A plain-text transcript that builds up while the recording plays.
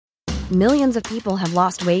Millions of people have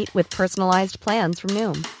lost weight with personalized plans from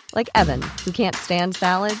Noom. Like Evan, who can't stand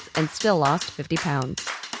salads and still lost 50 pounds.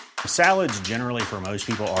 Salads generally for most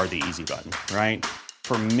people are the easy button, right?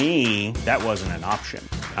 For me, that wasn't an option.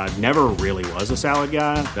 I never really was a salad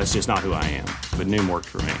guy. That's just not who I am. But Noom worked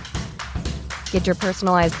for me. Get your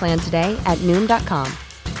personalized plan today at Noom.com.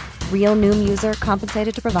 Real Noom user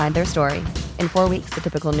compensated to provide their story. In 4 weeks, the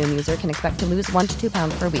typical Noom user can expect to lose 1 to 2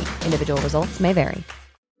 pounds per week. Individual results may vary.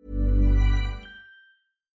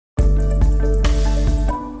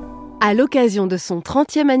 À l'occasion de son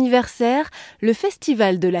 30e anniversaire, le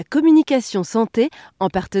Festival de la communication santé, en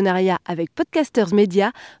partenariat avec Podcasters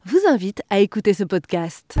Media, vous invite à écouter ce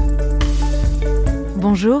podcast.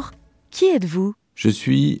 Bonjour, qui êtes-vous ? Je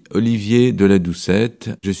suis Olivier Deladoucette,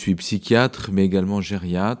 je suis psychiatre mais également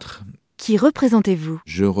gériatre. Qui représentez-vous ?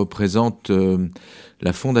 Je représente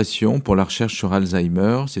la Fondation pour la recherche sur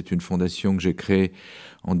Alzheimer. C'est une fondation que j'ai créée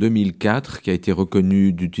en 2004, qui a été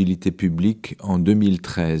reconnue d'utilité publique en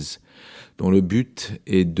 2013, dont le but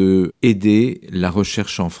est de aider la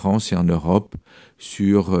recherche en France et en Europe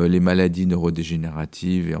sur les maladies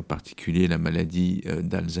neurodégénératives et en particulier la maladie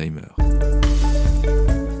d'Alzheimer.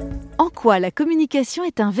 En quoi la communication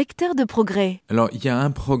est un vecteur de progrès ? Alors, il y a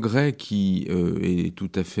un progrès qui est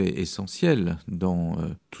tout à fait essentiel dans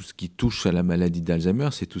tout ce qui touche à la maladie d'Alzheimer,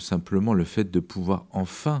 c'est tout simplement le fait de pouvoir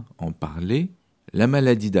enfin en parler. La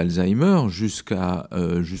maladie d'Alzheimer,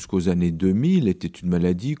 jusqu'aux années 2000, était une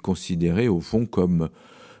maladie considérée au fond comme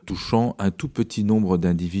touchant un tout petit nombre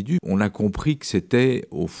d'individus. On a compris que c'était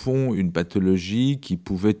au fond une pathologie qui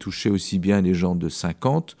pouvait toucher aussi bien les gens de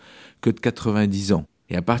 50 que de 90 ans.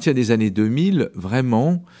 Et à partir des années 2000,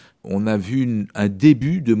 vraiment, on a vu un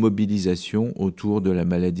début de mobilisation autour de la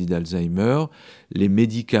maladie d'Alzheimer. Les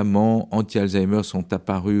médicaments anti-Alzheimer sont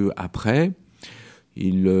apparus après.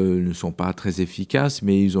 Ils ne sont pas très efficaces,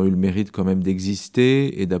 mais ils ont eu le mérite quand même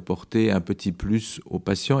d'exister et d'apporter un petit plus aux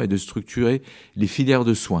patients et de structurer les filières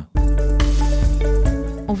de soins.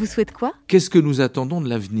 On vous souhaite quoi ? Qu'est-ce que nous attendons de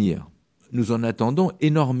l'avenir ? Nous en attendons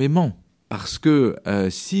énormément, parce que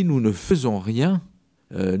si nous ne faisons rien,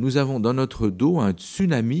 nous avons dans notre dos un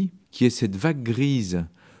tsunami qui est cette vague grise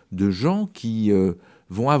de gens qui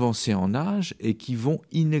vont avancer en âge et qui vont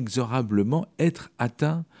inexorablement être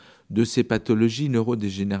atteints de ces pathologies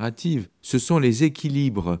neurodégénératives. Ce sont les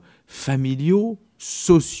équilibres familiaux,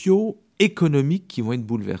 sociaux, économiques qui vont être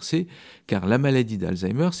bouleversés, car la maladie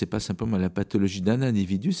d'Alzheimer, c'est pas simplement la pathologie d'un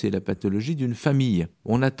individu, c'est la pathologie d'une famille.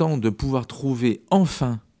 On attend de pouvoir trouver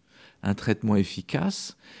enfin un traitement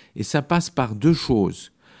efficace, et ça passe par deux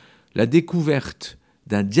choses. La découverte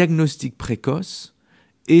d'un diagnostic précoce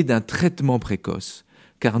et d'un traitement précoce.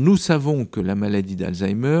 Car nous savons que la maladie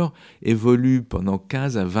d'Alzheimer évolue pendant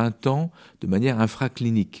 15 à 20 ans de manière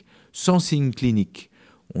infraclinique, sans signe clinique.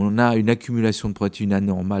 On a une accumulation de protéines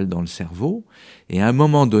anormales dans le cerveau, et à un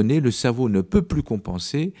moment donné, le cerveau ne peut plus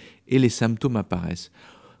compenser et les symptômes apparaissent.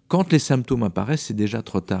 Quand les symptômes apparaissent, c'est déjà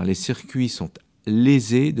trop tard. Les circuits sont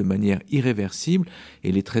lésés de manière irréversible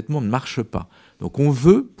et les traitements ne marchent pas. Donc on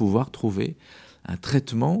veut pouvoir trouver un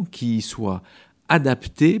traitement qui soit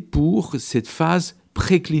adapté pour cette phase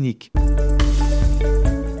préclinique.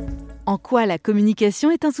 En quoi la communication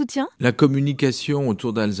est un soutien ? La communication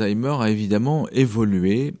autour d'Alzheimer a évidemment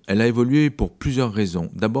évolué. Elle a évolué pour plusieurs raisons.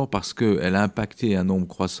 D'abord parce qu'elle a impacté un nombre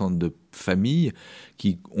croissant de familles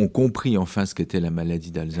qui ont compris enfin ce qu'était la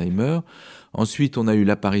maladie d'Alzheimer. Ensuite, on a eu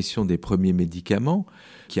l'apparition des premiers médicaments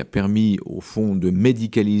qui a permis au fond de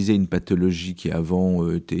médicaliser une pathologie qui avant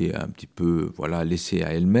était un petit peu laissée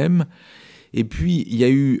à elle-même. Et puis, il y a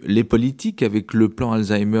eu les politiques avec le plan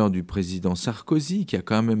Alzheimer du président Sarkozy qui a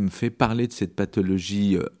quand même fait parler de cette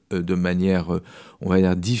pathologie de manière, on va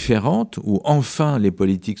dire, différente, où enfin les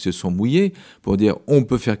politiques se sont mouillés pour dire on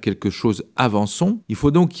peut faire quelque chose, avançons. Il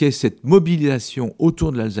faut donc qu'il y ait cette mobilisation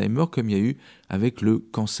autour de l'Alzheimer comme il y a eu avec le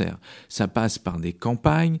cancer. Ça passe par des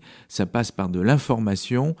campagnes, ça passe par de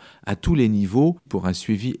l'information à tous les niveaux pour un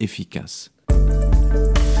suivi efficace.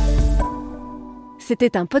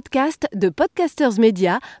 C'était un podcast de Podcasters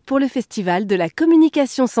Media pour le Festival de la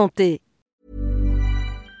communication santé.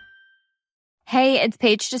 Hey, it's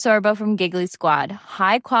Paige DeSorbo from Giggly Squad.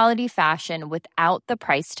 High quality fashion without the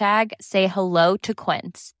price tag. Say hello to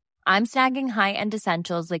Quince. I'm snagging high-end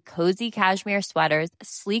essentials like cozy cashmere sweaters,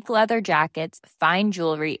 sleek leather jackets, fine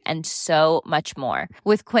jewelry, and so much more.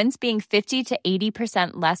 With Quince being 50 to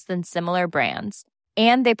 80% less than similar brands.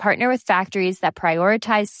 And they partner with factories that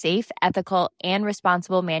prioritize safe, ethical, and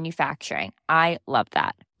responsible manufacturing. I love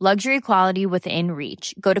that. Luxury quality within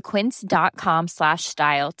reach. Go to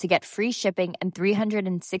quince.com/style to get free shipping and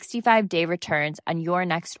 365-day returns on your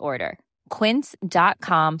next order.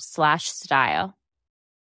 quince.com/style.